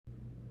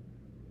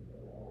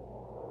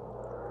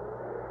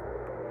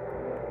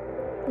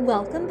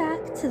Welcome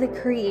back to the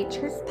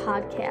Creatress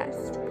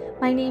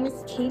Podcast. My name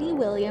is Katie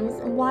Williams,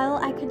 and while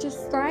I could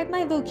describe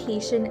my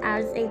vocation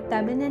as a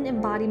feminine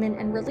embodiment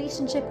and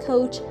relationship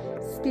coach,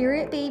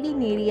 spirit baby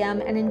medium,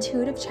 and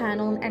intuitive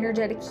channel and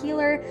energetic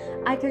healer,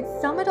 I could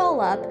sum it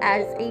all up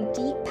as a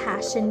deep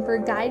passion for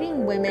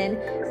guiding women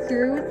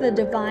through the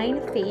divine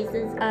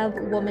phases of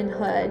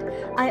womanhood.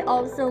 I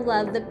also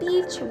love the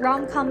beach,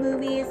 rom-com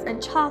movies,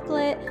 and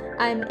chocolate.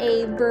 I'm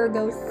a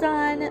Virgo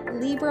sun,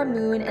 Libra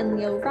moon, and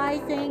Leo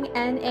rising,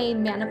 and a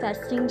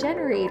manifesting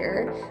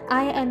generator.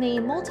 I am a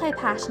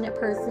multi-passionate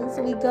person,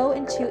 so we go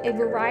into a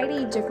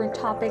variety of different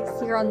topics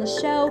here on the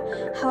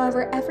show.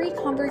 However, every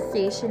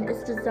conversation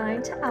is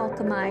designed to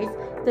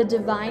alchemize the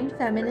divine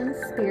feminine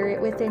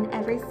spirit within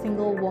every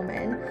single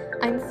woman.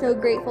 I'm so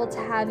grateful to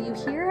have you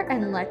here,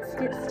 and let's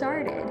get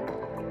started.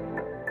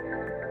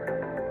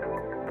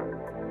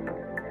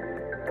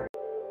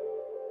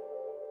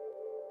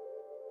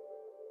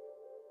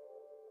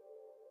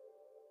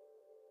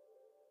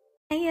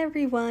 Hey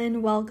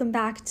everyone, welcome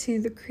back to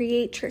the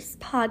Creatress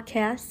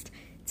Podcast.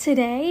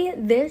 Today,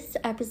 this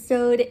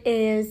episode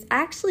is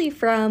actually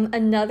from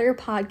another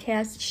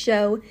podcast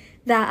show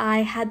that I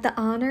had the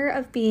honor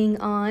of being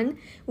on,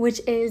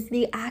 which is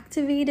the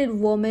Activated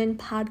Woman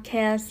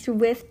podcast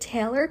with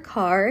Taylor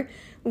Carr.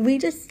 We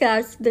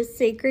discussed the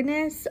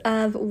sacredness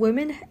of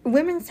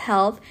women's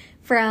health,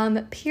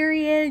 from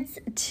periods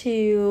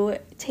to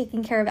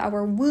taking care of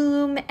our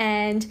womb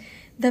and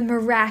the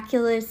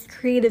miraculous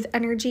creative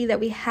energy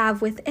that we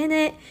have within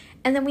it.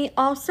 And then we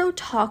also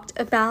talked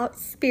about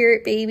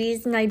spirit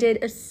babies, and I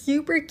did a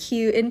super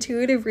cute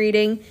intuitive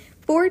reading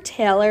for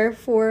Taylor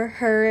for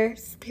her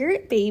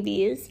spirit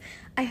babies.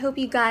 I hope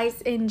you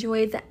guys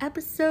enjoyed the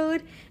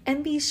episode,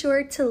 and be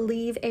sure to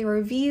leave a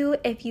review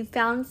if you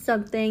found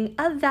something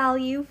of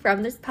value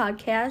from this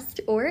podcast,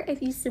 or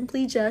if you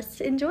simply just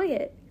enjoy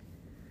it.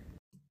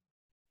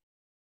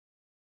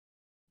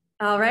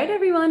 All right,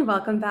 everyone,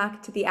 welcome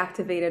back to the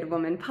Activated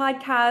Woman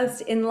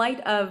podcast. In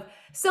light of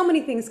so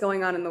many things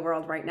going on in the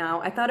world right now,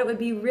 I thought it would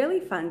be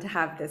really fun to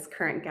have this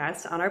current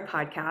guest on our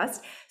podcast.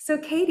 So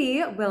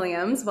Katie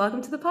Williams,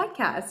 welcome to the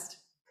podcast.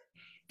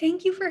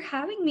 Thank you for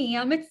having me.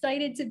 I'm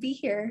excited to be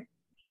here.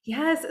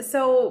 Yes,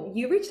 so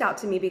you reached out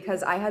to me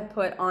because I had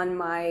put on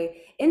my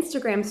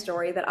Instagram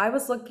story that I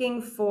was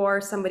looking for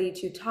somebody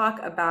to talk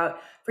about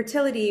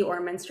fertility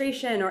or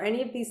menstruation or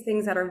any of these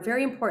things that are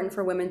very important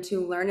for women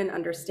to learn and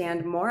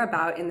understand more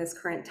about in this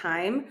current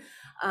time.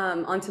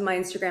 Onto my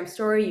Instagram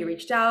story, you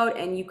reached out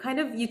and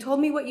you told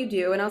me what you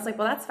do, and I was like,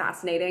 well, that's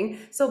fascinating.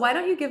 So why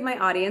don't you give my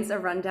audience a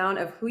rundown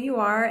of who you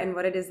are and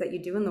what it is that you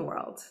do in the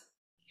world?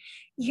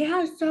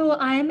 Yeah, so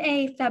I'm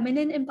a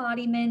feminine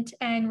embodiment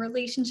and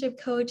relationship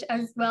coach,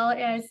 as well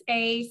as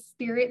a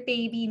spirit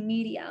baby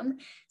medium.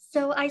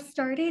 So I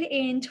started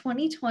in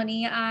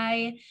 2020.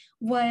 I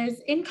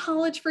was in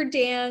college for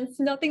dance.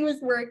 Nothing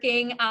was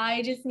working.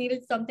 I just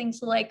needed something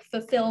to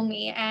fulfill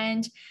me.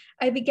 And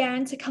I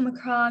began to come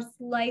across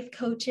life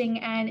coaching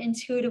and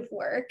intuitive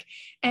work.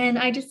 And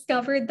I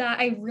discovered that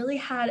I really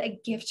had a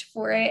gift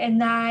for it,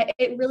 and that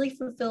it really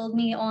fulfilled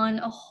me on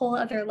a whole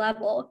other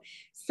level.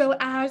 So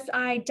as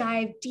I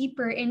dive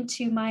deeper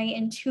into my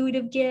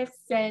intuitive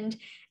gifts and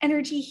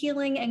energy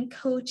healing and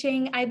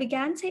coaching, I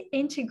began to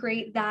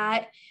integrate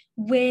that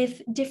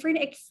with different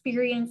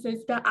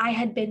experiences that I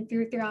had been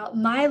throughout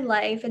my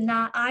life and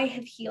that I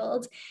have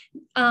healed.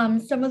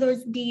 Some of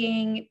those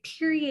being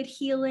period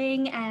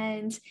healing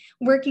and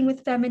working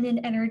with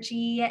feminine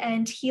energy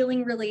and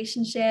healing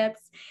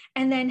relationships.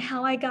 And then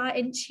how I got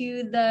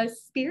into the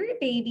spirit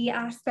baby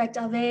aspect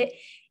of it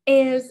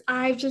is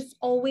I've just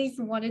always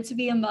wanted to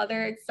be a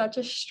mother. It's such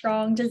a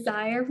strong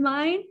desire of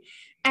mine.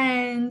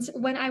 And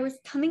when I was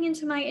coming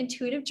into my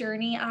intuitive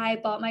journey, I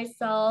bought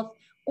myself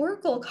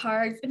oracle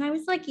cards, and I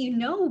was like, you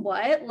know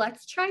what?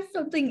 Let's try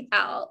something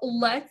out.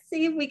 Let's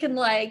see if we can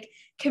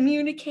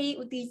communicate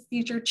with these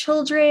future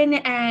children.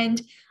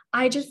 And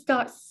I just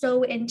got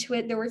so into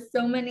it. There were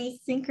so many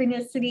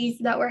synchronicities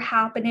that were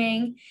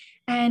happening.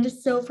 And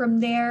so from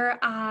there,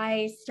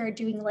 I started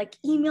doing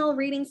email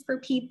readings for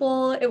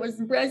people. It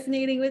was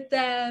resonating with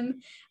them.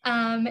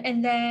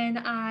 And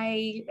then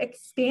I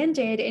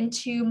expanded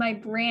into my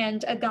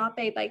brand,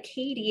 Agape by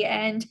Katie.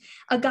 And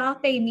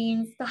agape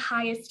means the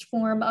highest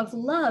form of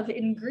love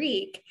in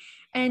Greek.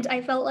 And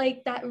I felt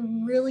like that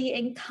really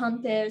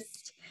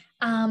encompassed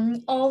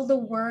all the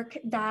work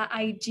that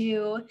I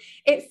do.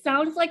 It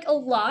sounds like a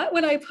lot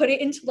when I put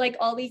it into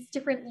all these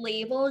different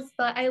labels,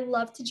 but I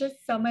love to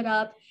just sum it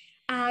up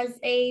as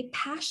a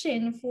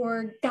passion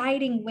for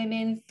guiding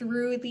women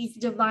through these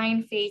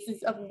divine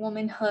phases of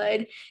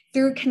womanhood,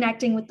 through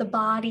connecting with the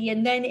body,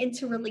 and then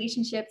into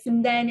relationships,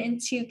 and then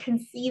into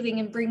conceiving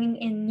and bringing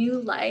in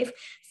new life.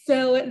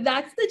 So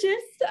that's the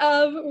gist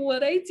of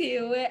what I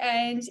do.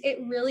 And it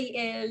really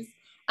is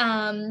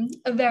a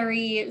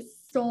very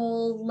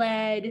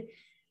soul-led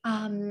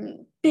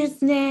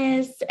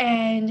business,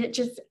 and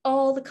just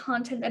all the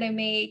content that I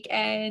make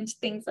and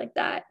things like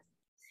that.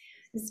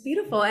 It's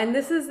beautiful. And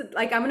this is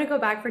like, I'm going to go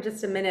back for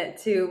just a minute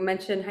to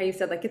mention how you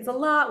said, like, it's a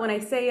lot when I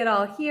say it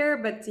all here,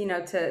 but,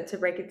 to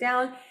break it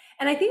down.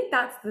 And I think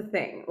that's the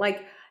thing.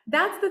 Like,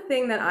 that's the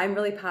thing that I'm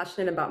really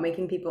passionate about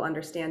making people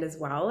understand as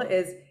well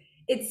is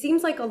it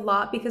seems like a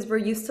lot because we're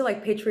used to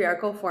like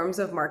patriarchal forms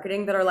of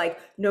marketing that are like,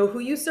 know who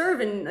you serve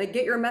and like,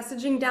 get your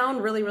messaging down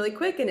really, really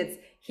quick. And it's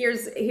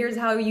here's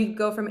how you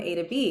go from A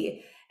to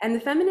B. And the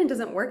feminine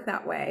doesn't work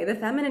that way. The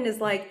feminine is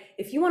like,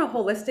 if you want a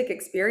holistic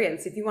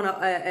experience, if you want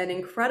an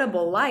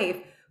incredible life,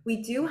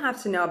 we do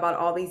have to know about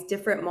all these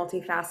different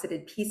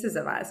multifaceted pieces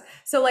of us.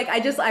 So like,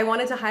 I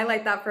wanted to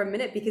highlight that for a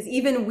minute because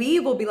even we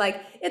will be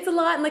like, it's a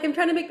lot. And like, I'm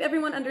trying to make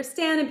everyone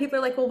understand. And people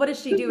are like, well, what does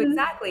she do Mhm.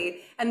 exactly?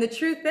 And the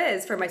truth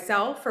is for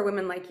myself, for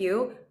women like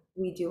you,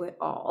 we do it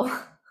all.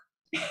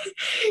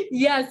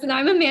 Yes, and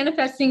I'm a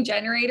manifesting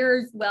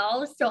generator as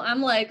well. So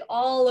I'm like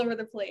all over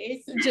the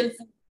place. Just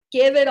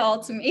give it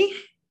all to me.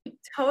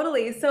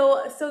 Totally.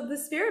 So the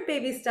spirit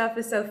baby stuff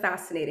is so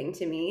fascinating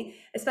to me,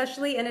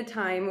 especially in a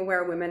time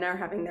where women are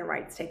having their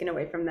rights taken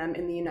away from them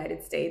in the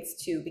United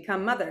States to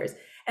become mothers.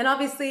 And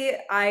obviously,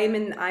 I'm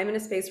in a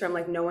space where I'm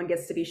like, no one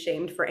gets to be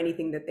shamed for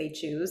anything that they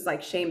choose.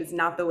 Like, shame is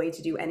not the way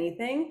to do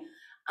anything.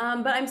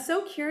 But I'm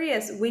so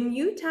curious when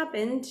you tap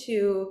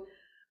into,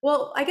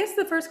 well, I guess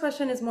the first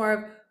question is more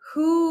of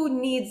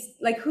who needs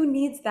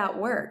that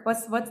work?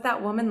 What's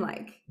that woman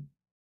like?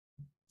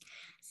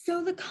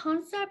 So the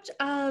concept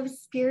of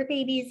spirit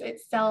babies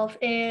itself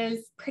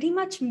is pretty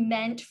much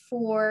meant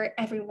for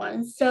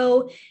everyone.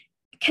 So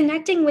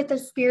connecting with a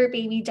spirit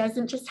baby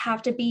doesn't just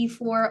have to be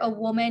for a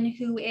woman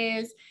who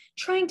is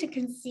trying to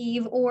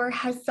conceive or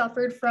has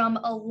suffered from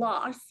a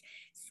loss.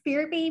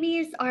 Spirit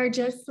babies are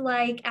just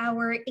like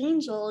our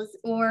angels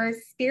or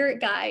spirit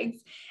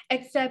guides,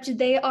 except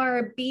they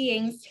are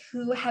beings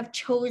who have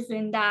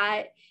chosen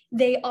that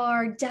they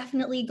are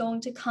definitely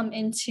going to come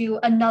into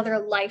another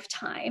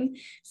lifetime.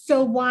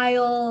 So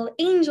while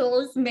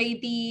angels may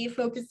be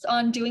focused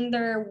on doing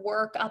their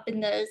work up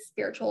in the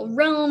spiritual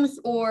realms,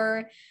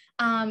 or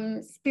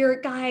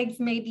spirit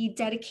guides may be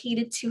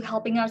dedicated to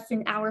helping us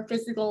in our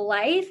physical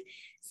life,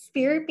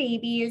 spirit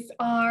babies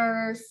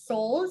are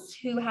souls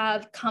who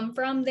have come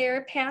from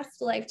their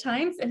past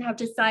lifetimes and have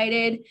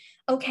decided,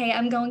 okay,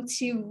 I'm going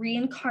to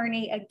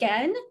reincarnate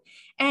again.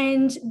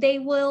 And they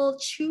will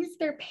choose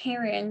their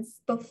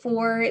parents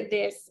before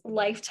this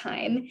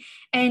lifetime.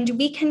 And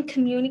we can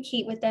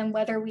communicate with them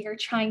whether we are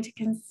trying to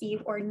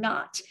conceive or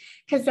not.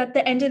 Because at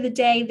the end of the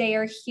day, they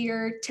are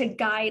here to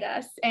guide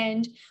us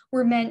and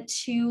we're meant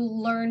to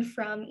learn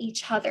from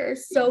each other.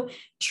 So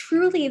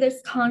truly, this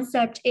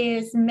concept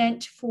is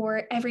meant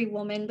for every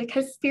woman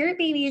because spirit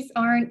babies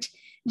aren't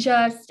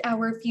just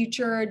our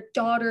future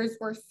daughters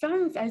or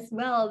sons as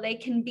well. They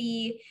can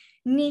be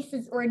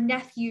nieces or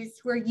nephews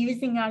who are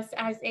using us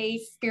as a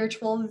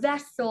spiritual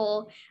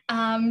vessel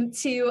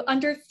to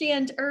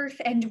understand Earth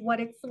and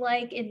what it's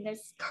like in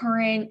this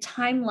current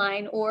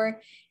timeline. Or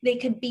they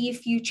could be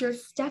future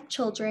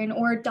stepchildren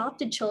or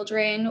adopted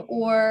children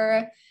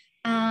or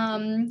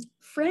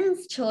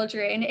friends'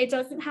 children. It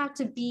doesn't have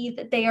to be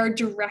that they are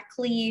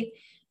directly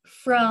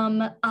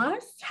from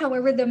us.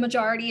 However, the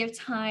majority of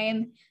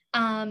time,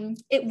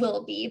 it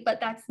will be, but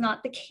that's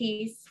not the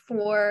case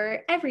for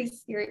every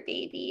spirit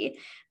baby.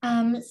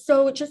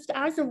 So, just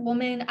as a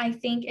woman, I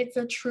think it's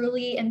a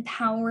truly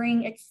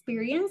empowering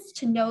experience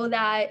to know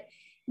that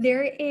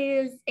there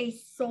is a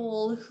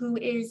soul who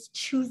is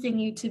choosing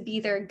you to be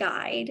their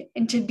guide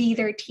and to be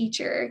their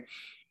teacher,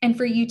 and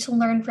for you to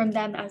learn from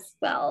them as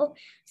well.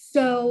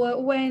 So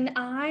when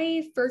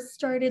I first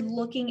started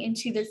looking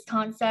into this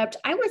concept,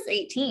 I was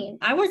 18.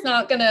 I was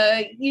not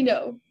gonna,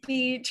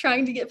 be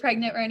trying to get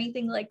pregnant or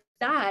anything like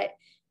that.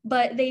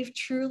 But they've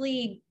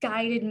truly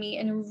guided me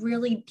in a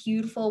really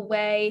beautiful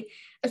way,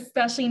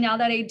 especially now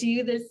that I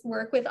do this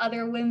work with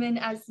other women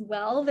as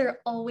well. They're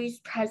always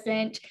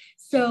present.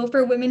 So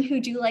for women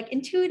who do like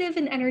intuitive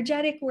and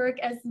energetic work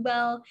as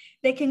well,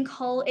 they can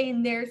call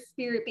in their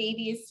spirit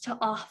babies to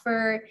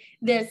offer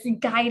this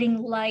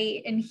guiding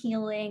light and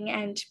healing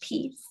and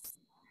peace.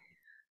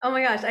 Oh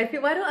my gosh, I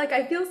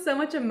feel so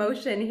much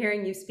emotion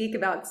hearing you speak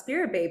about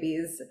spirit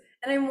babies.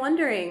 And I'm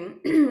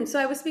wondering, so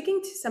I was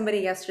speaking to somebody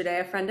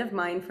yesterday, a friend of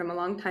mine from a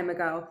long time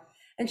ago,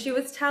 and she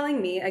was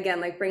telling me, again,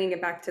 like bringing it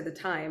back to the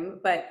time,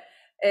 but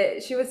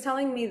she was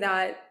telling me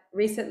that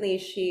recently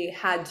she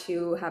had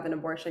to have an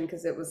abortion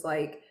because it was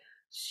like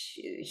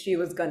she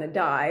was gonna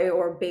die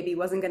or baby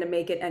wasn't gonna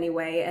make it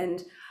anyway.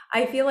 And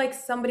I feel like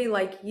somebody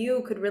like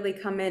you could really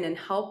come in and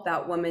help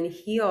that woman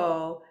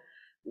heal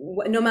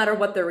no matter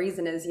what the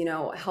reason is,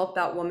 help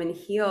that woman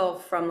heal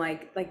from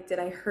like, did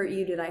I hurt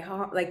you? Did I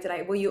harm? Like,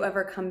 will you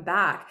ever come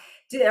back?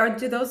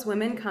 Do those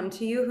women come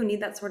to you who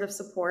need that sort of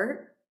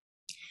support?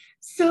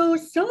 So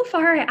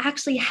far, I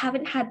actually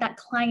haven't had that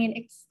client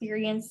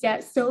experience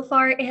yet. So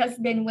far, it has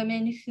been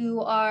women who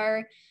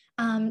are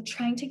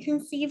trying to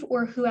conceive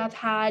or who have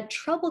had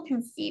trouble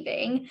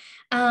conceiving.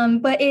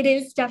 But it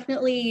is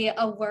definitely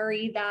a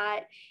worry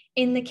that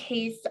in the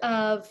case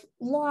of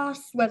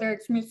loss, whether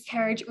it's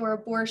miscarriage or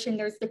abortion,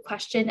 there's the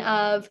question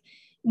of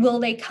will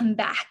they come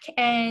back?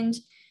 And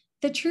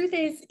the truth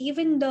is,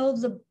 even though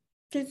the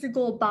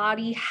physical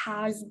body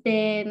has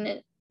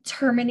been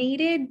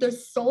terminated, the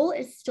soul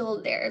is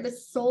still there. The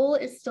soul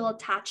is still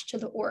attached to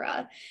the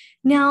aura.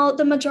 Now,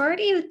 the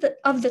majority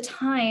of the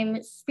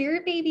time,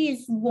 spirit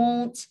babies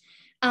won't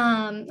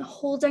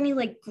hold any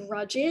like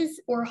grudges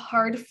or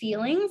hard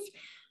feelings.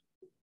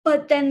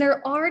 But then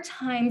there are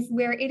times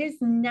where it is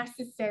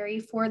necessary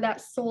for that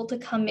soul to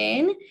come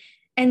in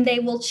and they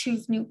will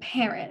choose new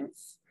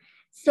parents.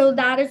 So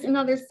that is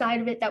another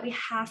side of it that we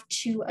have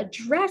to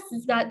address,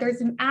 is that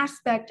there's an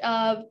aspect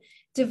of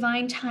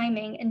divine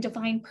timing and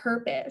divine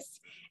purpose.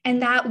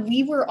 And that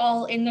we were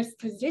all in this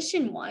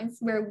position once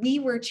where we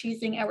were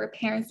choosing our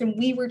parents and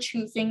we were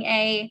choosing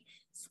a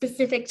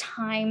specific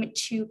time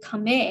to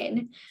come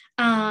in.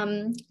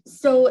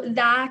 So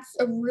that's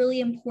a really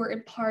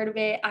important part of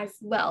it as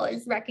well,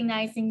 is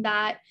recognizing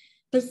that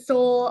the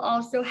soul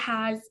also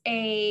has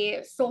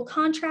a soul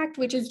contract,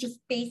 which is just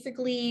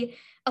basically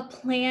a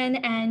plan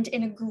and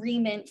an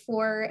agreement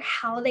for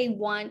how they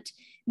want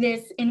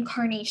this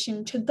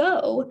incarnation to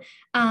go.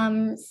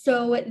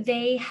 So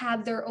they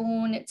have their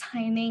own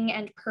timing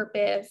and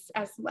purpose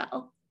as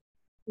well.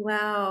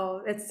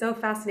 Wow, it's so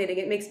fascinating.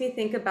 It makes me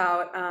think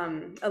about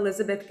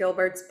Elizabeth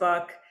Gilbert's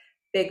book,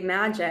 Big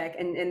Magic,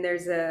 and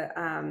there's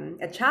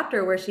a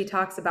chapter where she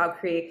talks about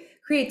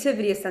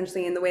creativity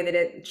essentially in the way that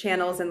it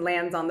channels and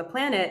lands on the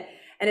planet.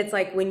 And it's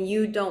like when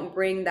you don't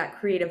bring that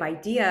creative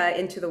idea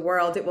into the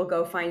world, it will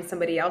go find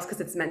somebody else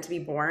because it's meant to be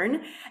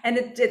born. And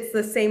it's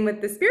the same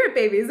with the spirit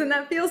babies, and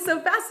that feels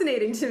so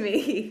fascinating to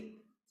me.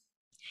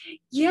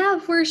 Yeah,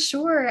 for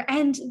sure.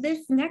 And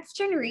this next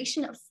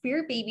generation of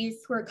spirit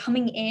babies who are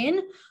coming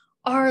in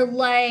are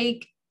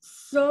like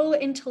so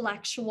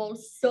intellectual,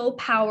 so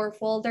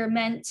powerful. They're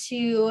meant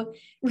to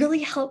really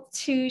help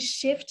to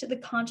shift the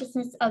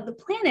consciousness of the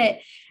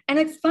planet. And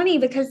it's funny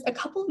because a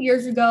couple of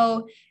years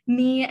ago,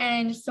 me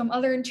and some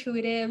other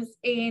intuitives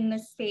in the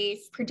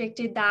space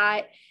predicted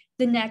that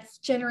the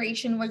next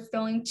generation was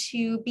going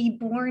to be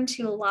born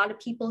to a lot of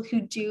people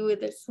who do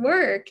this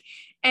work.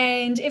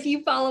 And if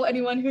you follow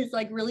anyone who's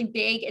like really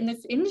big in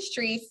this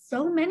industry,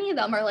 so many of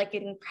them are like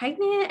getting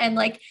pregnant and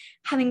like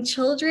having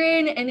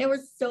children. And it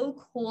was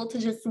so cool to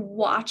just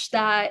watch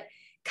that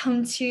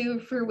come to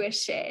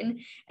fruition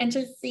and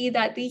to see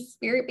that these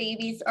spirit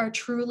babies are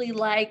truly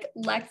like,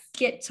 let's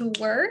get to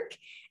work.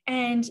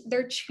 And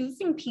they're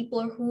choosing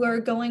people who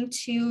are going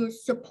to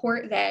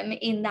support them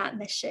in that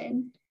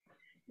mission.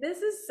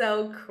 This is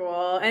so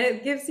cool. And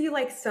it gives you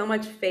like so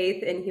much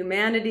faith in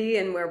humanity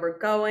and where we're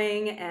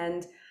going.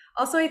 And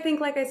also, I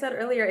think, like I said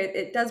earlier,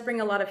 it does bring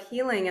a lot of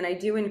healing. And I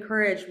do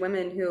encourage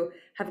women who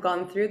have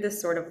gone through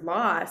this sort of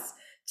loss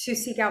to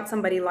seek out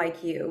somebody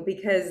like you,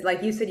 because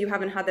like you said, you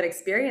haven't had that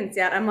experience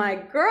yet. I'm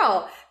like,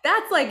 girl,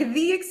 that's like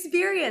the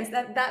experience.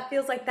 That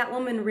feels like that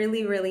woman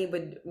really, really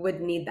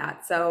would need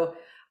that. So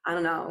I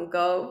don't know,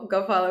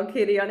 go follow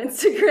Katie on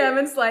Instagram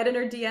and slide in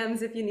her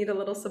DMs if you need a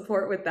little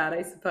support with that,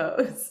 I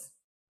suppose.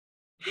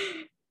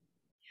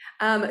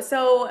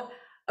 So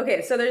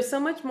okay, so there's so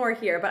much more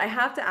here, but I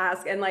have to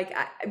ask, and like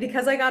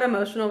because I got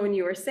emotional when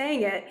you were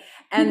saying it,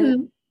 and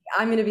Mhm.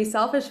 I'm gonna be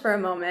selfish for a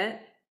moment.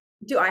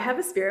 Do I have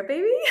a spirit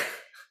baby?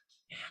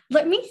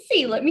 Let me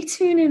see. Let me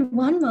tune in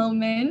one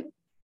moment.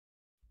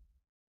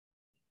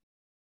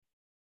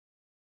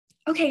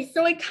 Okay,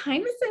 so it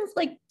kind of sounds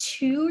like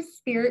two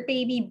spirit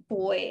baby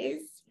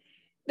boys.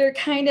 They're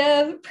kind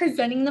of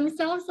presenting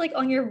themselves like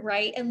on your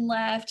right and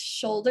left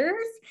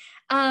shoulders.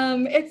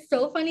 It's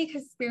so funny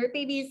because spirit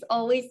babies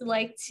always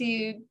like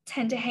to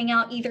tend to hang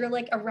out either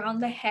like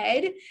around the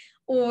head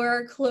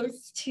or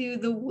close to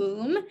the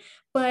womb,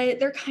 but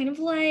they're kind of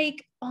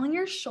like on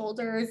your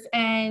shoulders,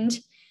 and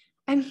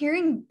I'm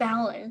hearing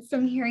balance.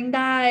 I'm hearing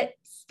that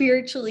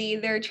spiritually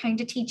they're trying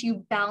to teach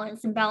you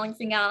balance and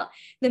balancing out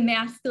the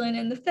masculine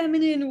and the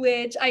feminine,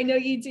 which I know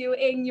you do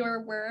in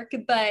your work,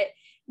 but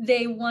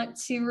they want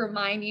to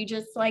remind you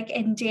just like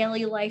in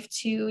daily life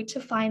too, to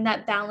find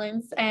that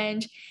balance.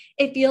 And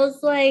it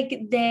feels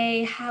like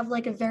they have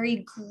like a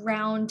very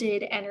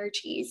grounded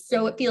energy.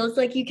 So it feels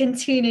like you can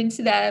tune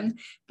into them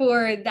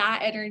for that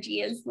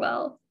energy as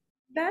well.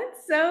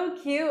 That's so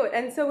cute.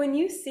 And so when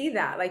you see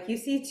that, like you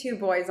see two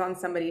boys on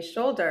somebody's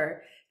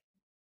shoulder,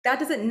 that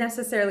doesn't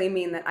necessarily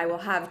mean that I will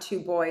have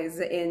two boys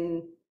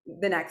in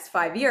the next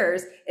 5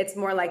 years. It's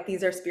more like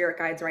these are spirit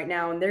guides right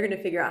now, and they're going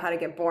to figure out how to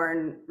get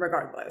born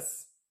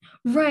regardless.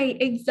 Right,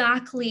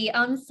 exactly.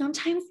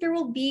 Sometimes there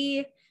will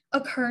be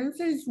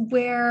occurrences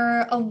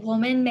where a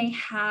woman may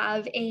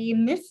have a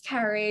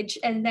miscarriage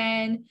and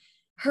then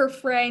her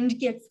friend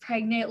gets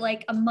pregnant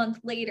like a month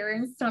later.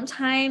 And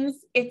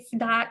sometimes it's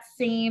that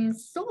same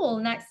soul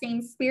and that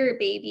same spirit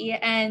baby.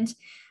 And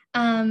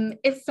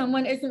if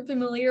someone isn't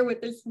familiar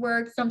with this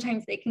work,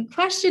 sometimes they can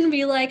question,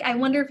 be like, I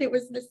wonder if it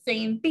was the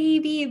same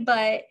baby.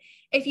 But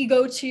if you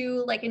go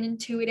to like an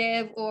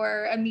intuitive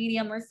or a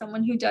medium or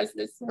someone who does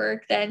this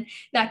work, then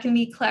that can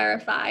be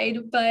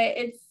clarified. But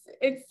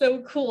it's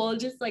so cool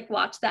just like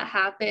watch that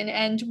happen.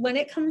 And when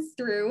it comes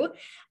through,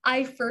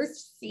 I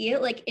first see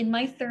it like in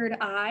my third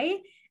eye,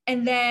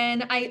 And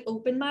then I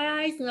opened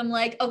my eyes and I'm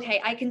like,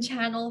 okay, I can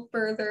channel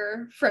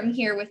further from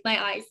here with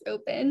my eyes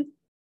open.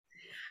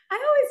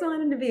 I always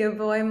wanted to be a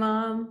boy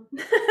mom.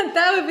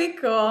 That would be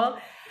cool.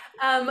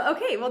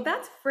 Okay, well,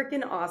 that's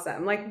freaking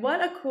awesome. Like,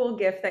 what a cool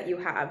gift that you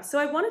have. So,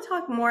 I want to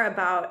talk more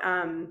about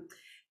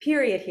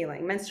period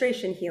healing,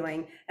 menstruation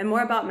healing, and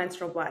more about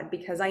menstrual blood,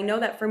 because I know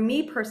that for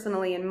me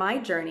personally, in my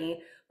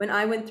journey, when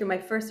I went through my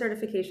first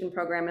certification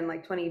program in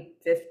like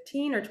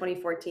 2015 or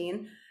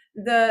 2014,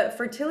 the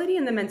fertility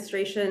and the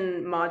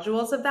menstruation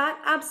modules of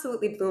that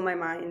absolutely blew my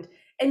mind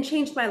and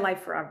changed my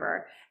life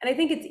forever. And I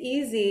think it's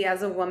easy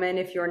as a woman,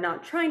 if you're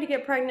not trying to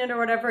get pregnant or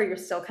whatever, you're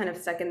still kind of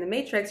stuck in the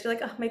matrix. You're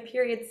like, oh, my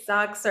period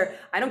sucks, or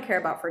I don't care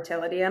about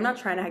fertility. I'm not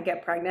trying to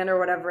get pregnant or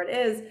whatever it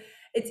is.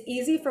 It's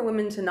easy for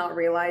women to not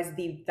realize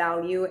the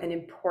value and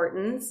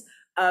importance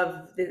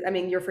of the, I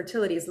mean, your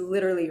fertility is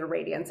literally your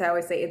radiance. I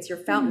always say it's your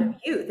fountain of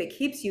youth. It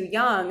keeps you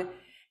young.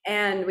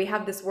 And we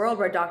have this world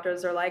where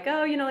doctors are like,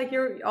 oh, like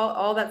you're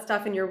all that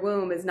stuff in your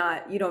womb is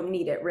not, you don't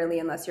need it really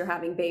unless you're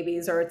having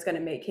babies or it's going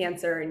to make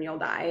cancer and you'll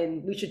die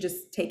and we should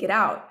just take it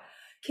out.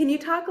 Can you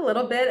talk a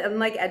little bit and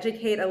like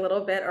educate a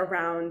little bit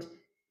around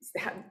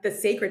the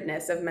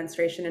sacredness of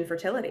menstruation and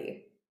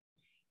fertility?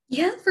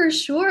 Yeah, for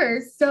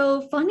sure.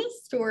 So, funny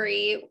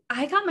story.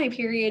 I got my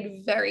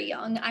period very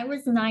young. I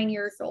was 9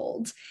 years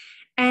old.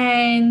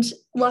 And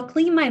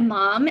luckily, my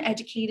mom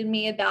educated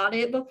me about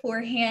it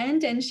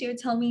beforehand. And she would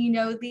tell me,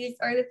 these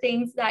are the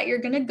things that you're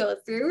going to go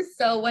through.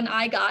 So, when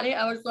I got it,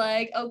 I was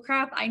like, oh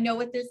crap, I know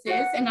what this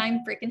is. And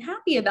I'm freaking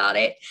happy about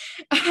it.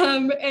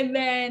 And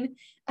then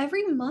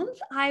every month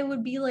I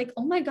would be like,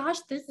 oh my gosh,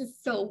 this is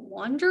so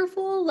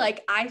wonderful.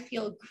 Like, I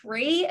feel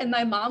great. And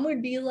my mom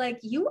would be like,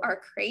 you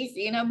are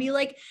crazy. And I'll be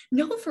like,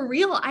 no, for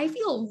real, I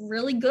feel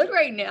really good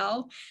right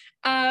now.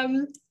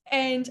 Um,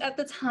 and at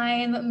the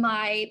time,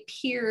 my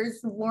peers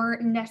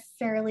weren't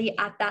necessarily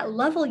at that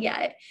level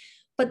yet.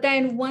 But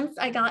then once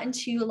I got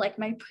into like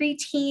my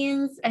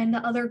preteens and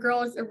the other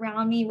girls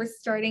around me were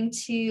starting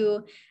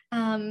to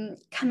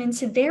come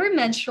into their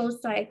menstrual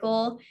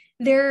cycle,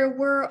 there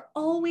were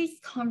always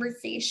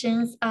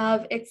conversations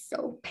of it's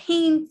so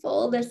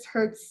painful, this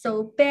hurts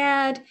so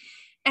bad.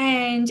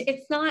 And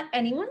it's not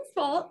anyone's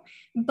fault,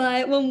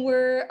 but when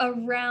we're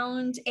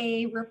around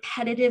a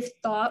repetitive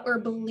thought or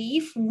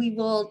belief, we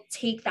will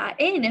take that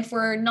in if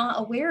we're not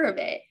aware of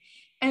it.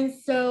 And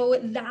so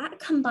that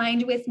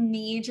combined with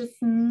me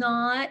just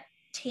not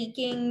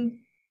taking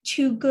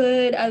too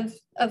good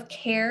of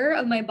care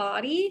of my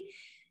body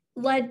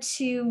led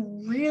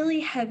to really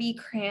heavy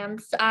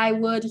cramps. I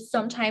would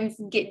sometimes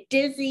get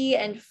dizzy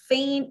and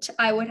faint.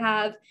 I would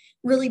have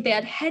really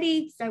bad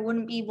headaches. I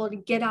wouldn't be able to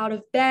get out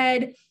of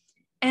bed.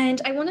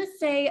 And I want to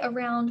say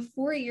around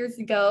 4 years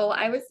ago,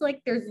 I was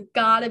like, there's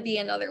got to be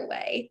another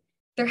way.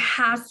 There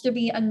has to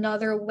be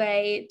another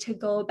way to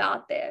go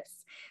about this.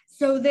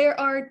 So there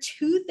are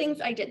two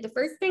things I did. The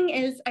first thing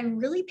is I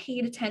really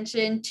paid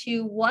attention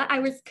to what I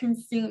was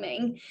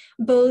consuming,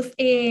 both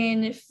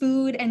in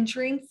food and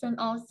drinks and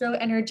also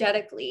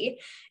energetically.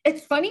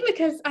 It's funny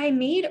because I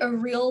made a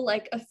reel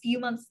like a few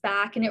months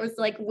back and it was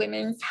like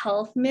women's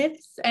health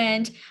myths.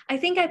 And I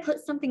think I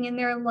put something in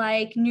there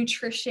like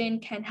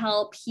nutrition can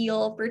help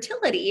heal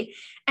fertility.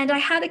 And I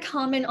had a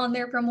comment on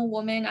there from a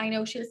woman. I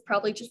know she was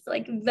probably just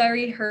like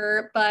very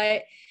hurt,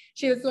 but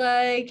she was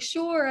like,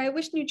 sure, I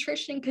wish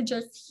nutrition could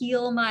just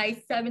heal my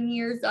 7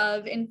 years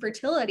of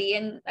infertility.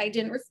 And I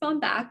didn't respond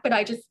back, but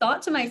I just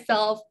thought to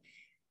myself,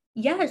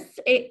 yes,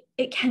 it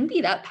can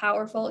be that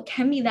powerful. It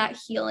can be that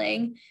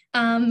healing.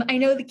 I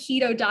know the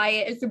keto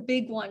diet is a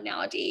big one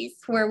nowadays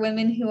for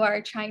women who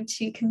are trying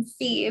to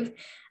conceive.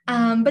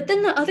 But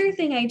then the other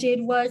thing I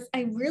did was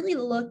I really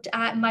looked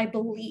at my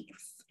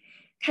beliefs.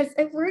 Because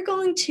if we're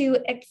going to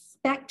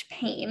expect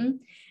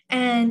pain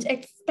and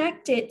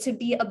expect it to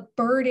be a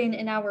burden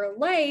in our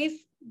life,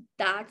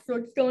 that's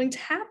what's going to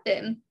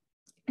happen.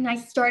 And I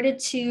started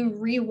to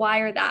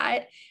rewire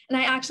that. And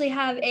I actually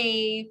have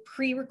a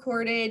pre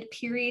recorded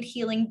period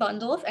healing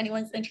bundle if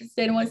anyone's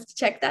interested and wants to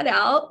check that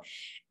out.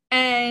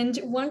 And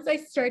once I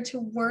started to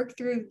work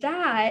through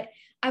that,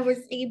 I was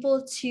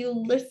able to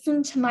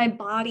listen to my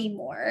body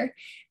more.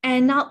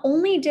 And not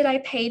only did I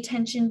pay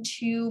attention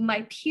to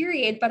my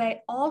period, but I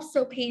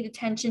also paid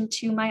attention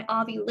to my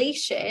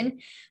ovulation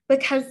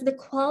because the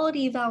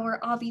quality of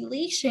our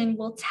ovulation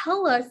will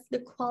tell us the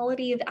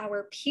quality of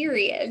our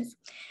periods.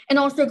 And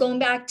also going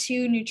back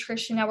to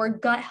nutrition, our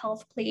gut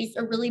health plays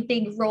a really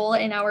big role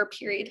in our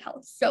period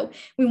health. So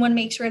we want to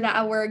make sure that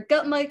our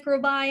gut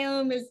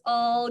microbiome is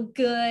all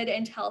good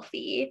and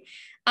healthy.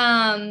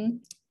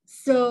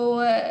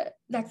 So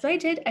that's what I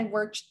did. I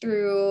worked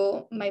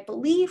through my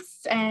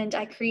beliefs and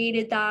I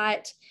created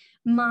that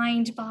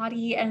mind,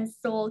 body, and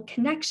soul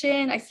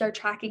connection. I started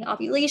tracking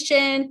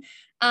ovulation.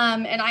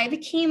 And I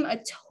became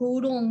a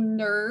total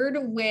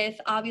nerd with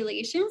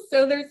ovulation.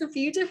 So there's a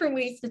few different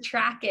ways to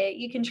track it.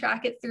 You can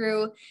track it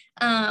through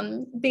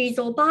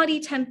basal body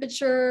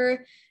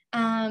temperature,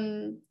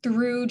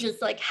 through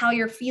just like how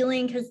you're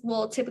feeling, because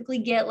we'll typically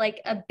get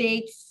like a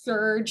big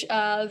surge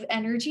of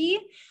energy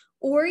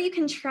or you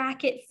can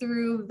track it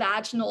through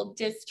vaginal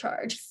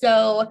discharge.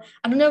 So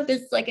I don't know if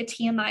this is like a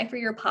TMI for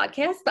your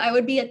podcast, but I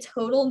would be a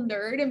total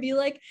nerd and be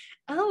like,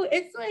 oh,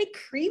 it's like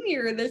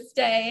creamier this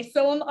day,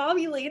 so I'm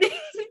ovulating.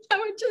 I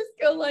would just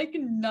go like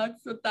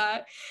nuts with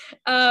that.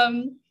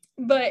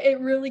 But it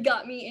really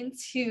got me in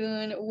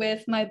tune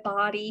with my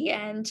body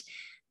and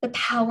the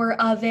power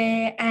of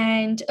it.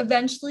 And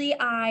eventually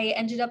I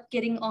ended up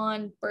getting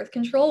on birth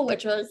control,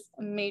 which was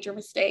a major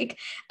mistake.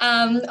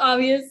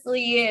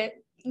 Obviously,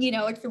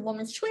 it's a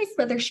woman's choice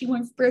whether she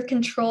wants birth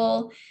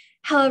control.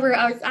 However,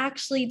 I was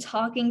actually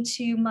talking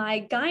to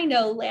my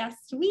gyno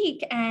last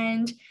week,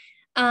 and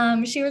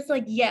she was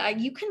like, yeah,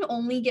 you can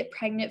only get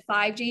pregnant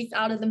 5 days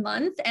out of the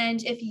month.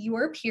 And if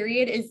your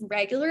period is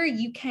regular,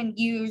 you can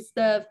use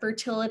the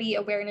fertility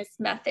awareness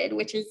method,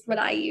 which is what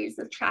I use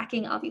of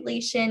tracking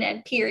ovulation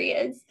and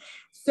periods.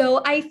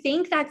 So I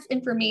think that's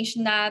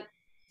information that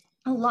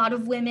a lot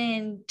of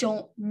women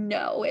don't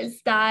know,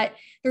 is that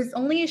there's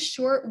only a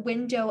short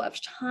window of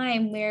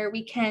time where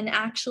we can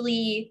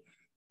actually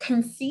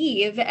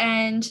conceive,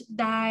 and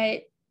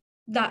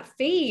that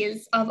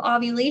phase of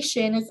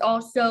ovulation is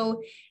also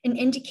an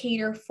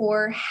indicator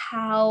for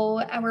how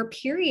our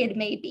period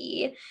may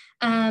be.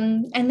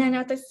 And then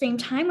at the same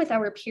time with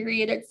our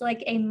period, it's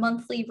like a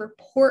monthly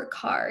report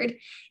card.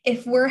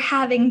 If we're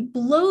having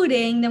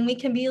bloating, then we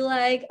can be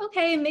like,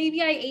 okay,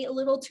 maybe I ate a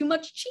little too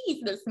much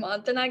cheese this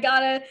month and I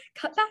gotta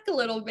cut back a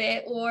little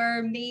bit.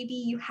 Or maybe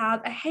you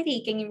have a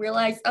headache and you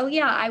realize, oh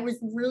yeah, I was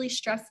really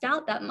stressed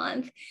out that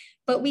month.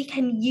 But we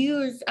can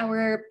use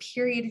our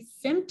period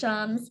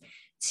symptoms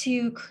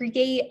to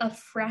create a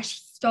fresh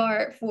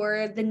start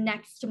for the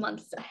next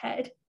months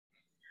ahead.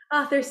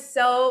 Oh, there's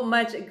so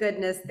much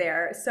goodness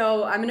there.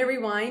 So I'm going to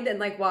rewind and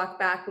like walk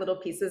back little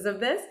pieces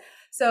of this.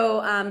 So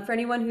for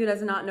anyone who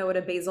does not know what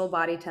a basal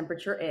body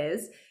temperature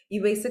is,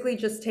 you basically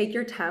just take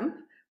your temp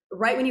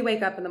right when you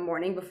wake up in the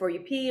morning before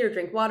you pee or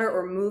drink water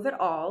or move at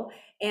all.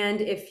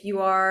 And if you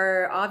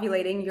are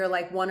ovulating, you're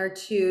like 1 or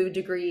 2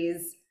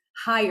 degrees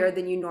higher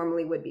than you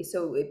normally would be.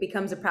 So it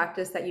becomes a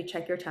practice that you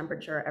check your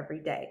temperature every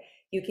day.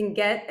 You can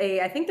get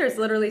I think there's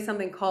literally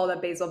something called a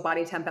basal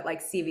body temp at like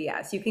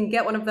CVS. You can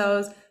get one of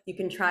those, you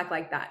can track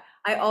like that.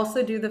 I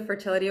also do the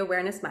fertility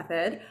awareness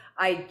method.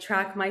 I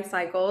track my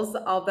cycles,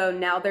 although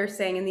now they're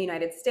saying in the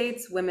United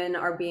States, women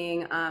are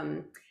being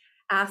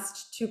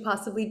asked to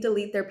possibly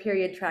delete their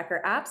period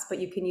tracker apps, but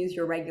you can use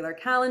your regular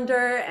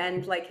calendar.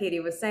 And like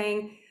Katie was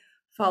saying,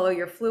 follow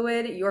your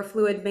fluid. Your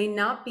fluid may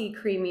not be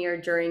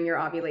creamier during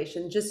your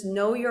ovulation. Just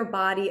know your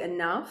body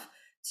enough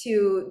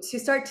to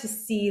start to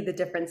see the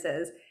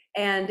differences.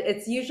 And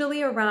it's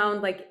usually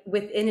around like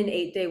within an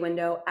 8-day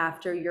window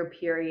after your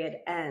period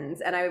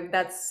ends. And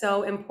that's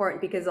so important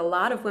because a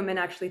lot of women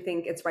actually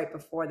think it's right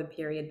before the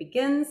period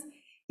begins.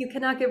 You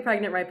cannot get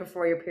pregnant right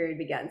before your period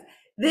begins.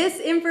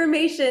 This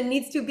information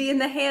needs to be in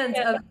the hands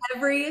of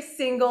every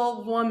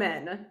single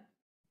woman.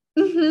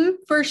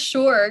 For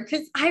sure.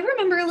 Because I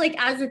remember like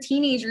as a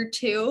teenager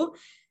too,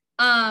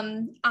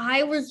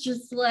 I was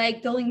just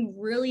like going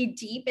really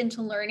deep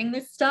into learning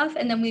this stuff.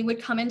 And then we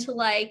would come into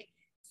like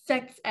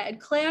sex ed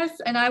class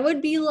and I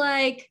would be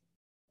like,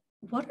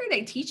 what are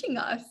they teaching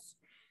us?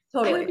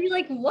 Totally. I would be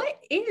like, what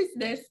is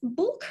this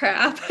bull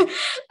crap?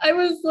 I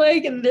was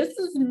like, this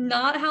is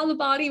not how the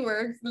body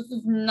works. This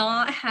is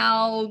not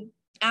how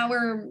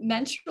our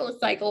menstrual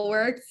cycle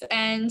works.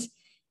 And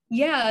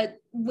yeah,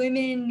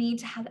 women need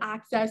to have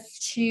access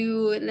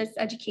to this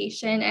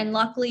education. And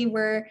luckily,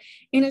 we're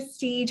in a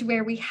stage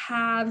where we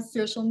have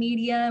social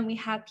media and we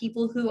have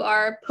people who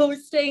are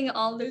posting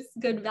all this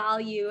good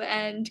value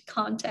and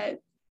content.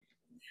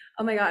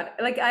 Oh my God,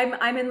 like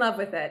I'm in love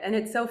with it. And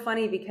it's so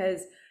funny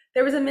because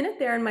there was a minute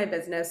there in my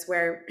business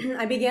where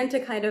I began to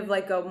kind of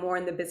like go more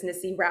in the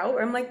businessy route,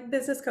 or I'm like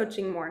business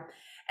coaching more.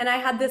 And I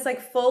had this like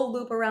full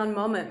loop around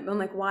moment. I'm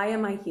like, why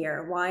am I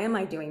here? Why am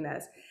I doing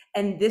this?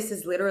 And this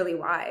is literally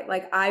why.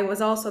 Like, I was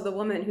also the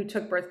woman who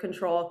took birth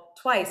control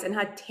twice and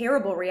had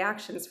terrible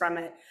reactions from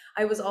it.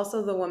 I was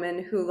also the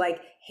woman who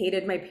like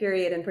hated my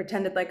period and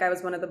pretended like I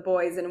was one of the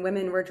boys and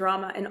women were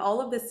drama and all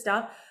of this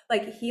stuff,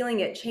 like healing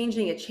it,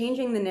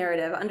 changing the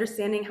narrative,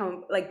 understanding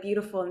how like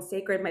beautiful and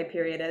sacred my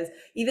period is,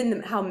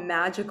 even how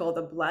magical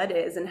the blood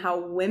is, and how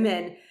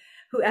women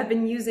who have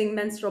been using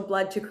menstrual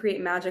blood to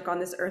create magic on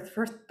this earth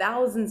for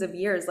thousands of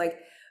years, like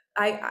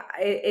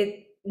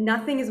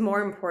nothing is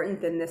more important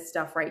than this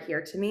stuff right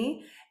here to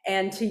me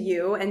and to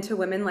you and to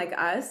women like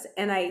us.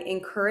 And I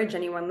encourage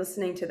anyone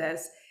listening to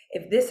this,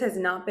 if this has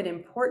not been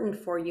important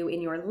for you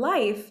in your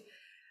life,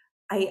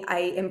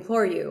 I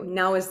implore you,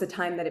 now is the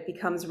time that it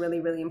becomes really,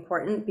 really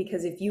important.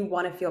 Because if you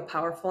want to feel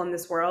powerful in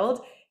this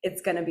world,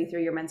 it's going to be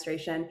through your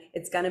menstruation.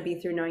 It's going to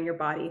be through knowing your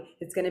body.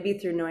 It's going to be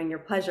through knowing your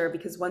pleasure,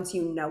 because once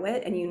you know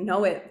it and you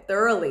know it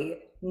thoroughly,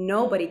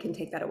 nobody can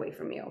take that away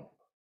from you.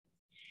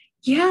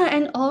 Yeah,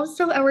 and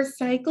also our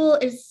cycle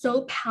is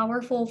so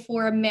powerful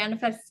for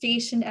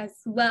manifestation as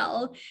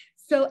well.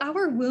 So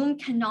our womb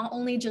can not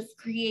only just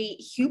create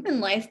human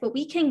life, but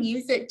we can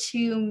use it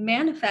to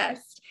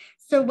manifest.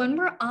 So when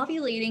we're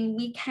ovulating,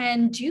 we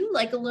can do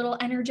like a little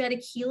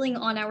energetic healing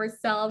on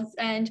ourselves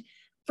and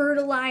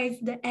fertilize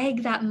the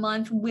egg that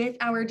month with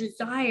our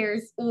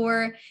desires.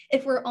 Or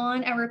if we're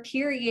on our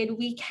period,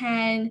 we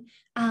can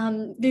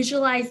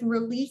visualize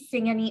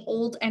releasing any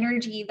old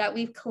energy that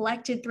we've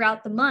collected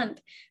throughout the month.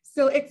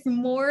 So it's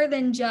more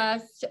than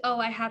just, oh,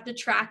 I have to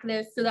track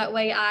this so that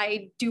way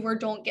I do or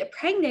don't get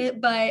pregnant,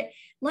 but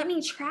let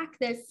me track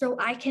this so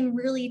I can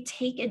really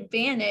take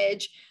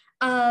advantage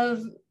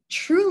of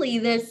truly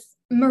this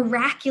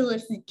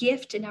miraculous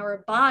gift in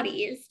our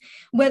bodies.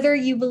 Whether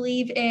you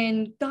believe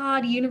in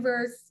God,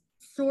 universe,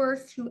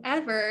 source,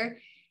 whoever,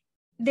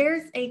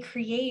 there's a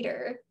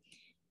creator.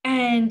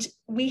 And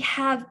we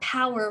have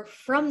power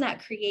from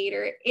that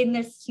creator in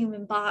this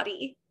human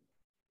body.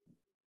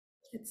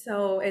 It's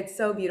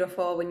so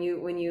beautiful when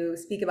you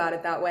speak about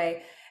it that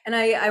way. And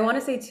I want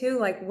to say too,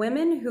 like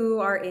women who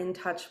are in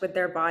touch with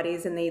their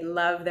bodies and they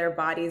love their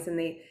bodies and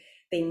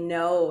they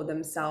know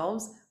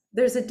themselves,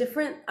 there's a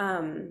different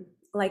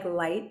like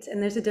light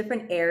and there's a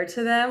different air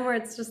to them where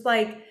it's just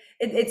like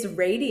it's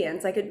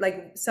radiance.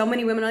 Like so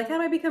many women are like, how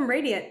do I become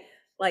radiant?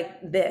 Like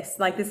this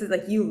is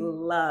like you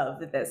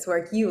love this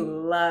work, you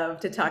love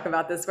to talk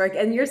about this work,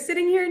 and you're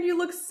sitting here and you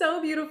look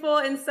so beautiful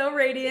and so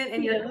radiant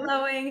and you're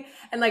glowing.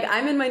 And like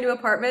I'm in my new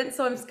apartment,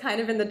 so I'm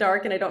kind of in the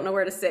dark and I don't know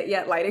where to sit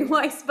yet lighting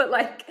wise, but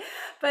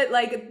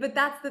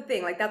that's the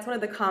thing, like that's one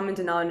of the common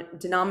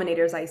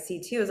denominators I see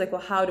too, is like,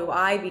 well, how do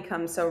I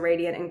become so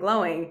radiant and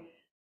glowing?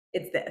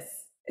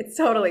 It's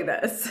totally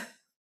this.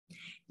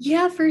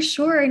 Yeah, for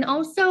sure. And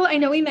also, I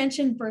know we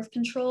mentioned birth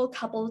control a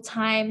couple of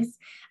times.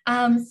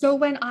 So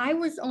when I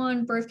was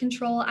on birth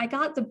control, I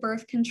got the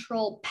birth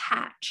control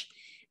patch,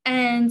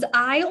 and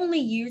I only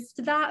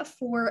used that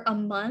for a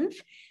month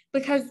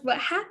because what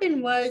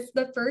happened was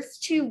the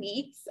first 2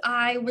 weeks,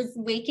 I was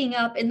waking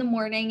up in the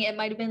morning. It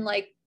might have been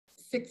like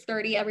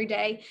 6:30 every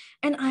day,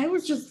 and I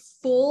was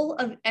just full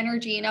of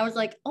energy. And I was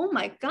like, oh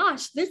my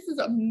gosh, this is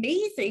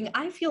amazing.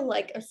 I feel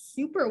like a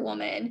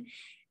superwoman.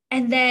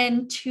 And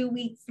then 2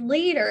 weeks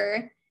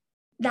later,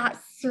 that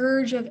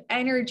surge of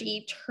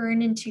energy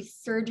turned into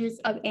surges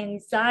of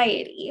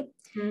anxiety.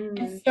 And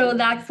Mm. so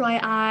that's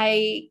why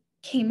I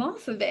came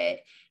off of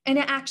it. And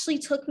it actually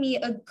took me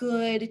a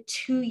good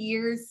 2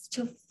 years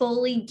to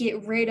fully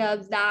get rid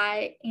of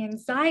that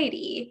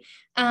anxiety.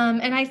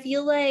 And I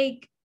feel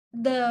like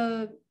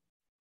the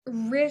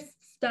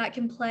risks that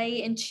can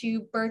play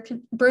into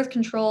birth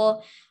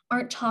control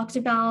aren't talked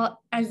about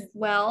as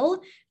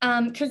well.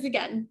 Because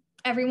again,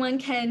 everyone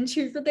can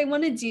choose what they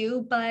want to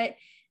do, but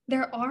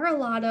there are a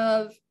lot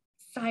of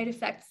side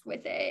effects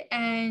with it.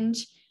 And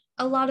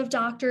a lot of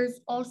doctors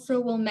also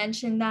will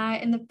mention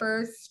that in the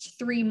first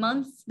 3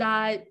 months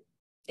that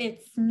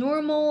it's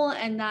normal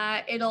and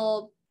that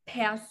it'll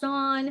pass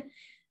on.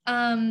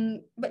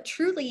 But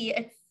truly,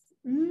 it's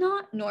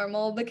not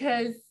normal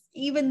because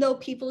even though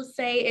people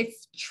say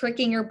it's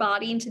tricking your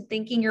body into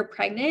thinking you're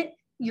pregnant,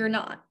 you're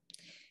not.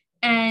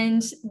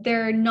 And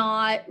they're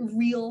not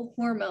real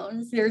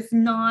hormones. There's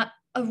not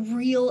a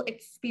real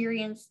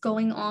experience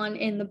going on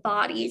in the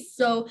body.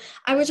 So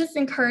I would just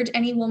encourage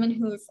any woman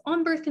who's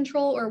on birth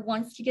control or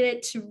wants to get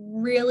it to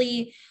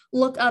really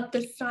look up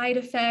the side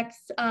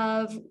effects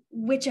of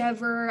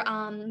whichever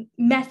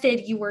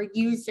method you are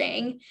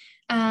using.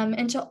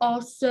 And to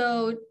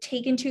also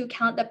take into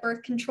account that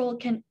birth control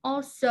can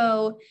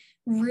also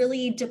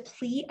really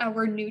deplete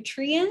our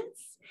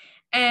nutrients.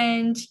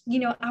 And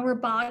our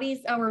body's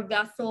our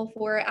vessel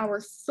for our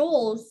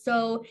souls.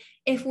 So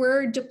if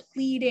we're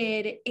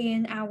depleted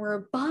in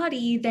our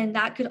body, then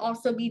that could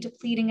also be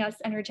depleting us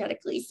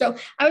energetically. So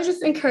I would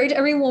just encourage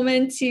every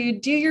woman to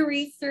do your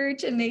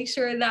research and make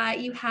sure that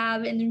you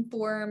have an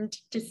informed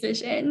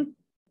decision.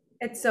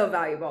 It's so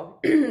valuable.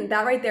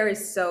 That right there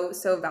is so,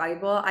 so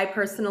valuable. I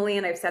personally,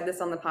 and I've said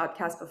this on the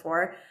podcast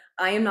before,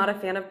 I am not a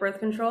fan of birth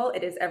control.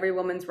 It is every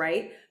woman's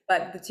right.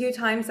 But the 2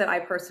 times that I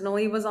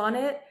personally was on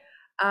it,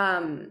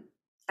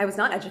 I was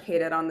not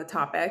educated on the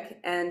topic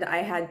and I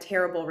had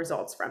terrible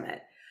results from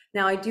it.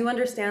 Now, I do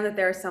understand that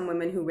there are some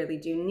women who really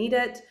do need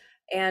it.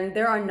 And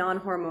there are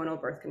non-hormonal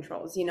birth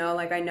controls,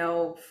 like I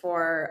know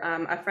for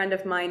a friend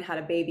of mine had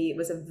a baby. It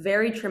was a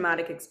very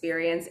traumatic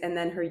experience. And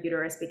then her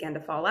uterus began to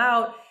fall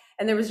out.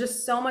 And there was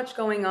just so much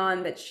going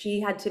on that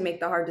she had to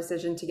make the hard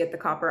decision to get the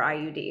copper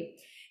IUD.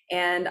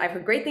 And I've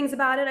heard great things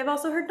about it. I've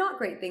also heard not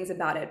great things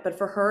about it. But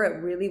for her,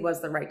 it really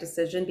was the right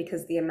decision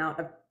because the amount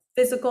of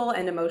physical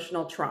and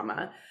emotional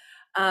trauma.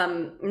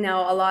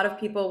 Now, a lot of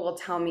people will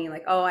tell me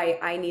like, oh,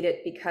 I need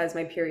it because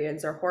my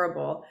periods are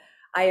horrible.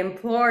 I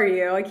implore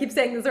you, I keep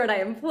saying this word, I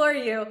implore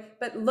you,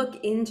 but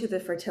look into the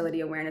fertility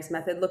awareness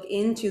method, look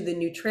into the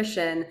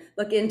nutrition,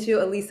 look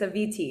into Elisa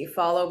Vitti,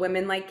 follow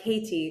women like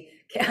Katie.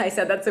 I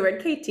said that's the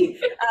word, Katie.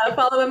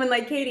 Follow women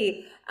like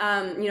Katie,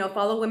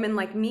 follow women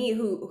like me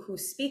who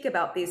speak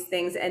about these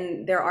things,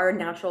 and there are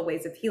natural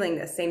ways of healing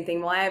this. Same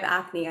thing, well, I have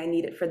acne, I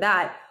need it for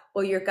that.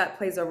 Well, your gut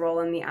plays a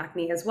role in the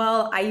acne as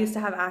well. I used to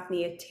have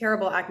acne,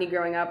 terrible acne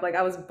growing up, like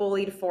I was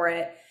bullied for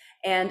it,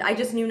 and I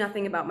just knew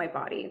nothing about my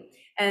body.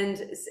 And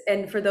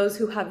for those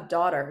who have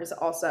daughters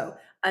also,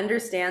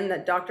 understand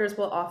that doctors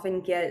will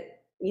often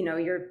get,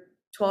 your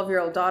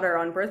 12-year-old daughter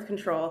on birth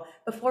control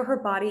before her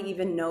body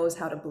even knows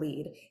how to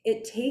bleed.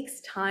 It takes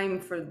time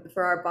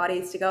for our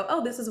bodies to go,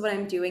 oh, this is what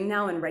I'm doing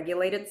now, and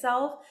regulate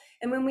itself.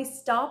 And when we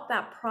stop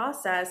that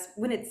process,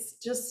 when it's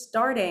just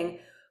starting,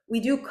 we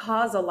do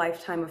cause a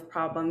lifetime of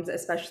problems,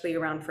 especially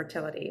around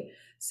fertility.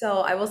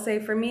 So I will say,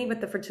 for me,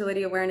 with the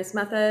fertility awareness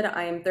method,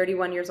 I am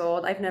 31 years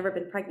old. I've never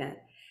been pregnant.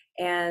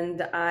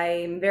 And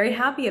I'm very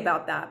happy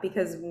about that,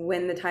 because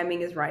when the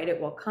timing is right,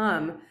 it will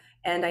come.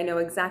 And I know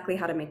exactly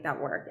how to make that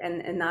work.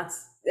 And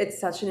it's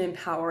such an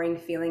empowering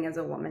feeling as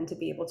a woman to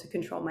be able to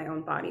control my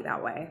own body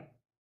that way.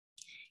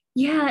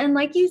 Yeah, and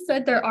like you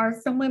said, there are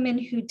some women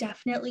who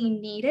definitely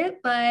need it,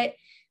 but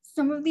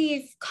some of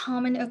these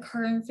common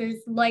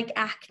occurrences like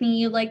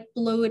acne, like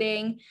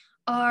bloating,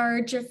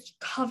 are just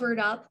covered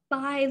up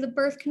by the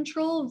birth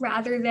control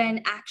rather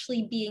than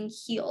actually being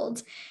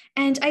healed.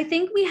 And I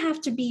think we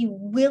have to be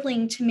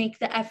willing to make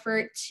the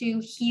effort to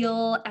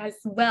heal as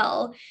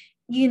well.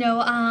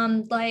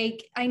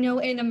 Like I know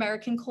in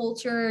American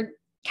culture,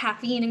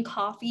 caffeine and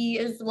coffee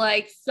is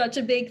like such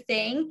a big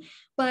thing,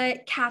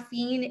 but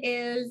caffeine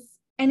is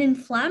an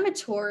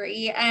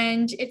inflammatory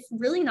and it's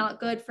really not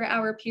good for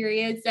our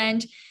periods.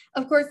 And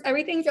of course,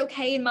 everything's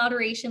okay in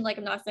moderation. Like,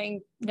 I'm not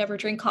saying never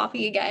drink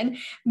coffee again,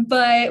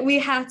 but we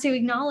have to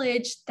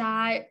acknowledge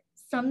that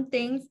some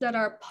things that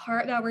are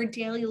part of our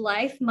daily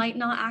life might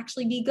not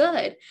actually be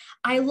good.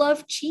 I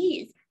love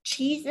cheese.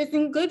 Cheese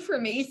isn't good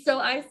for me. So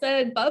I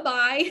said, bye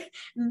bye,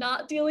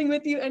 not dealing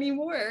with you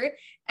anymore.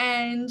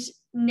 And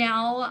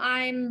now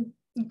I'm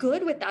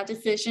good with that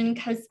decision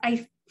because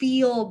I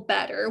feel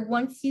better.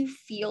 Once you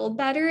feel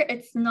better,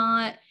 it's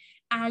not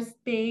as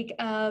big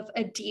of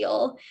a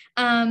deal.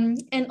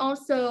 And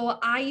also,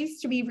 I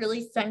used to be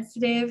really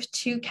sensitive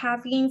to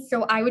caffeine.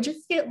 So I would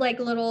just get like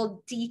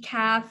little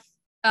decaf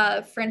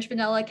French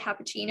vanilla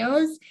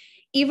cappuccinos.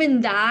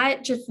 Even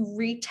that just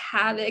wreaked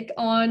havoc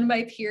on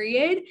my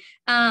period.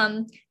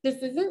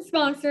 This isn't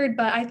sponsored,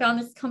 but I found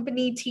this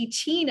company,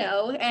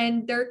 Ticino,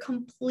 and they're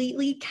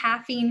completely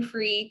caffeine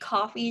free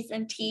coffees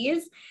and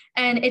teas,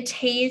 and it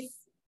tastes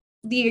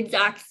the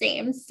exact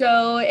same.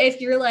 So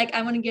if you're like,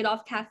 I want to get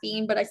off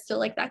caffeine, but I still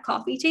like that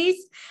coffee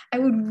taste, I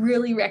would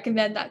really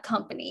recommend that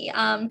company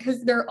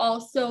because they're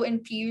also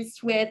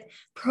infused with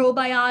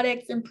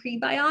probiotics and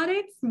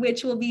prebiotics,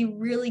 which will be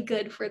really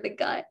good for the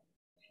gut.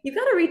 You've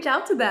got to reach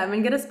out to them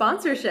and get a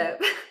sponsorship.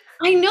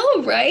 I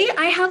know, right?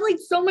 I have like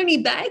so many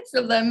bags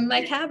of them in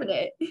my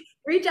cabinet.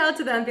 Reach out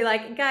to them, be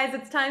like, guys,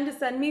 it's time to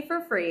send me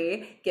for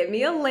free. Give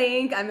me a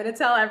link. I'm going to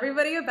tell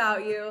everybody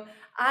about you.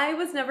 I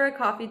was never a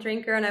coffee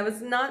drinker, and I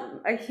was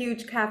not a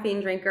huge caffeine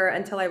drinker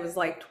until I was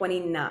like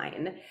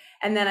 29.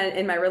 And then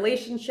in my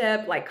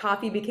relationship, like,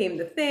 coffee became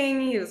the thing.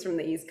 He was from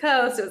the East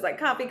Coast. It was like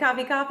coffee,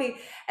 coffee, coffee.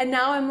 And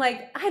now I'm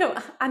like,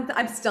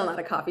 I'm still not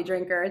a coffee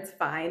drinker. It's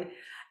fine.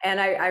 And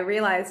I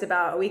realized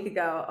about a week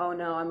ago, oh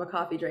no, I'm a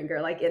coffee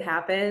drinker. Like, it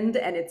happened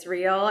and it's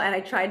real. And I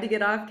tried to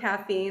get off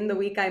caffeine the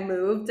week I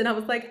moved, and I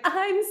was like,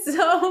 I'm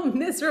so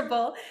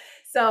miserable.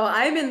 So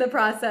I'm in the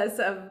process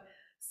of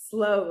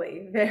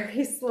slowly,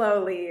 very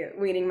slowly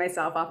weaning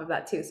myself off of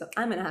that too. So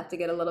I'm gonna have to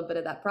get a little bit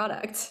of that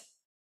product.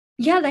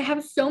 Yeah, they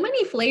have so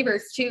many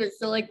flavors too.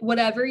 So like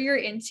whatever you're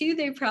into,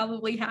 they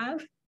probably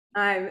have.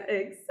 I'm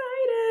excited.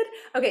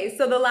 Okay,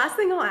 so the last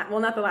thing well,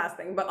 not the last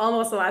thing, but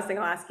almost the last thing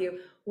I'll ask you,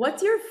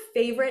 what's your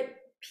favorite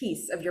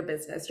piece of your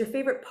business, your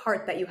favorite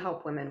part that you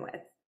help women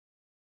with?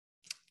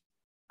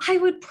 I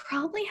would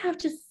probably have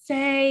to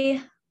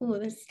say, oh,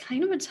 this is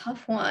kind of a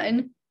tough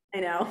one. I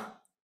know.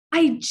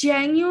 I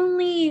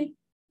genuinely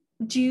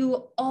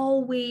do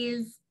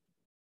always,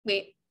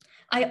 wait,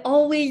 I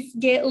always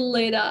get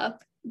lit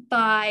up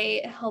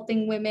by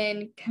helping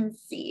women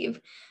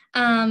conceive.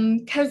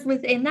 Because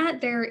within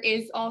that, there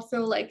is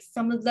also like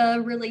some of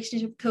the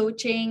relationship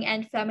coaching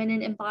and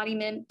feminine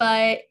embodiment.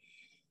 But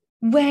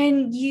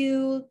when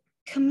you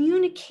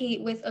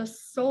communicate with a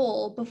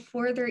soul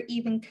before they're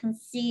even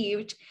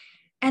conceived,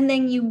 and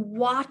then you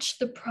watch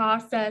the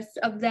process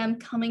of them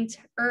coming to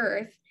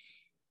earth,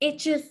 it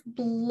just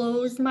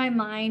blows my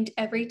mind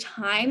every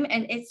time.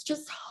 And it's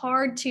just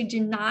hard to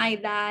deny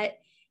that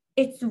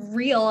it's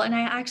real. And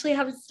I actually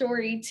have a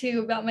story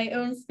too about my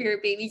own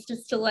spirit babies,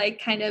 just to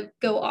like kind of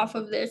go off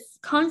of this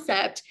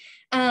concept.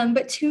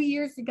 But 2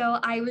 years ago,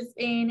 I was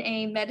in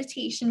a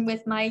meditation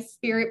with my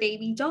spirit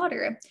baby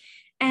daughter,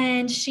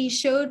 and she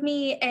showed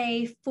me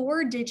a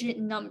 4-digit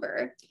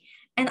number.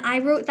 And I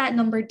wrote that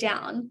number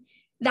down.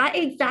 That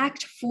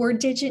exact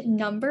 4-digit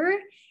number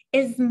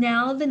is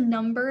now the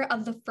number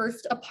of the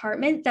first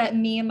apartment that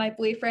me and my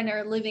boyfriend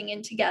are living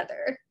in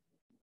together.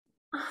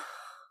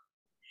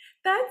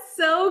 That's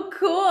so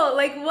cool.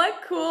 Like,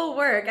 what cool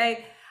work.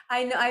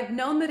 I know I've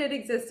known that it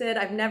existed.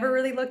 I've never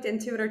really looked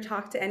into it or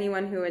talked to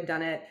anyone who had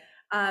done it.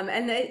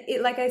 And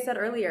like I said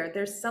earlier,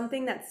 there's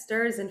something that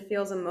stirs and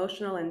feels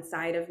emotional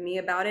inside of me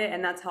about it,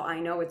 and that's how I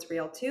know it's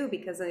real too,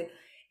 because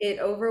it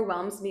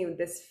overwhelms me with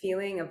this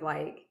feeling of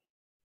like,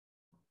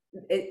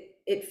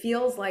 it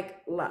feels like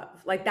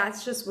love. Like,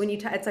 that's just when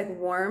it's like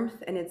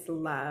warmth and it's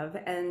love.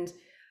 And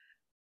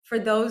for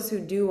those who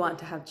do want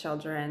to have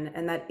children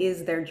and that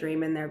is their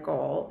dream and their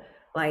goal,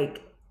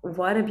 like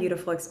what a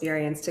beautiful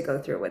experience to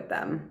go through with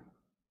them.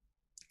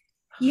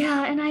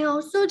 Yeah, and I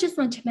also just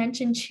want to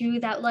mention too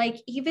that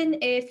like even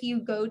if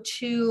you go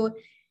to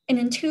an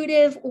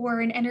intuitive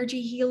or an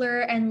energy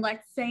healer and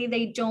let's say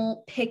they don't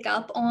pick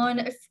up on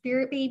a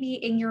spirit baby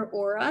in your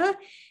aura,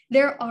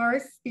 there are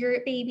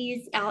spirit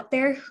babies out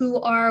there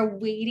who are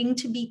waiting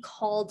to be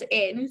called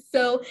in.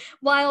 So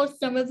while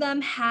some of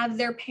them have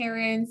their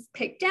parents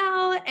picked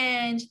out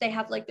and they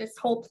have like this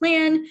whole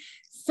plan,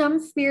 some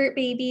spirit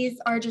babies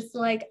are just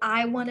like,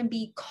 I want to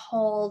be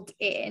called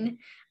in.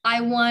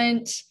 I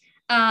want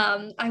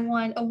I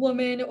want a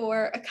woman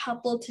or a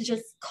couple to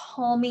just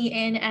call me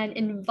in and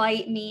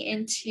invite me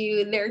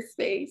into their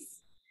space.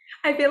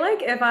 I feel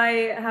like if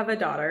I have a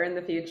daughter in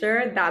the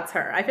future, that's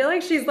her. I feel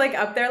like she's like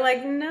up there,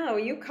 like, no,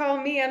 you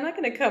call me. I'm not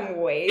gonna come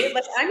wait.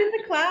 Like I'm in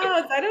the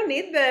clouds. I don't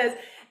need this.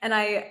 And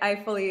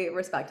I fully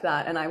respect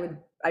that. And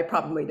I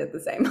probably did the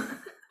same.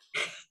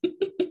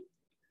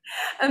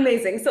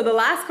 Amazing. So the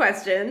last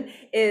question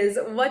is,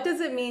 what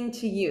does it mean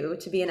to you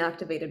to be an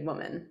activated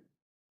woman?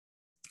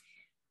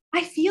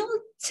 I feel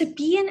to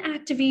be an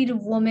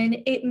activated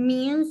woman, it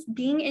means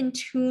being in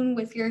tune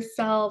with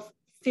yourself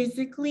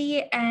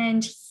physically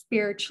and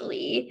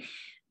spiritually,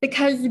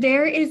 because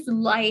there is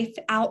life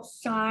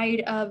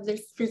outside of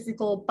this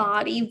physical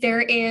body.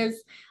 There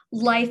is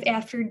life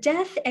after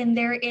death, and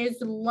there is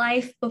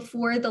life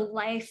before the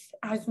life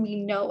as we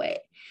know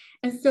it.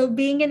 And so,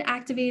 being an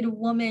activated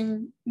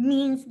woman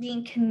means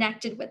being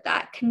connected with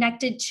that,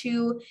 connected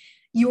to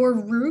your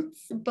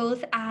roots,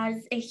 both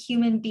as a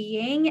human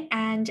being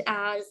and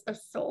as a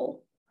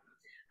soul.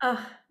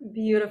 Ah,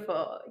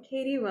 beautiful.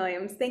 Katie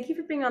Williams, thank you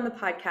for being on the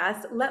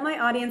podcast. Let my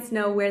audience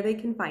know where they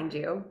can find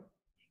you.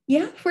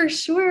 Yeah, for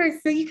sure.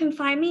 So you can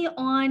find me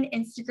on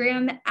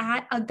Instagram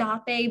at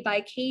Agape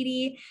by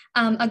Katie.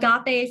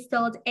 Agape is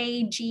spelled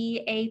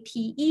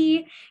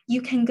Agape.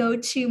 You can go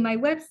to my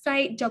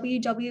website,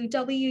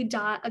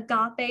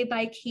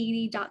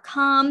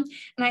 www.agapebykatie.com.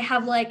 And I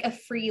have like a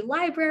free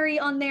library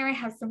on there. I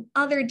have some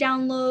other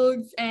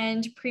downloads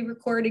and pre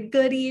recorded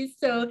goodies.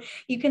 So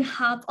you can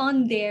hop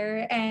on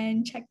there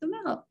and check them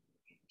out.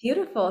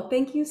 Beautiful.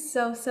 Thank you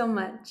so, so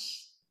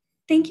much.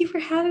 Thank you for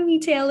having me,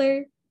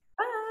 Taylor.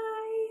 Bye.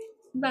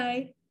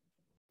 Bye.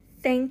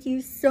 Thank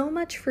you so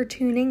much for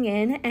tuning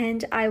in,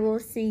 and I will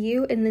see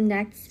you in the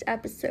next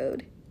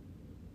episode.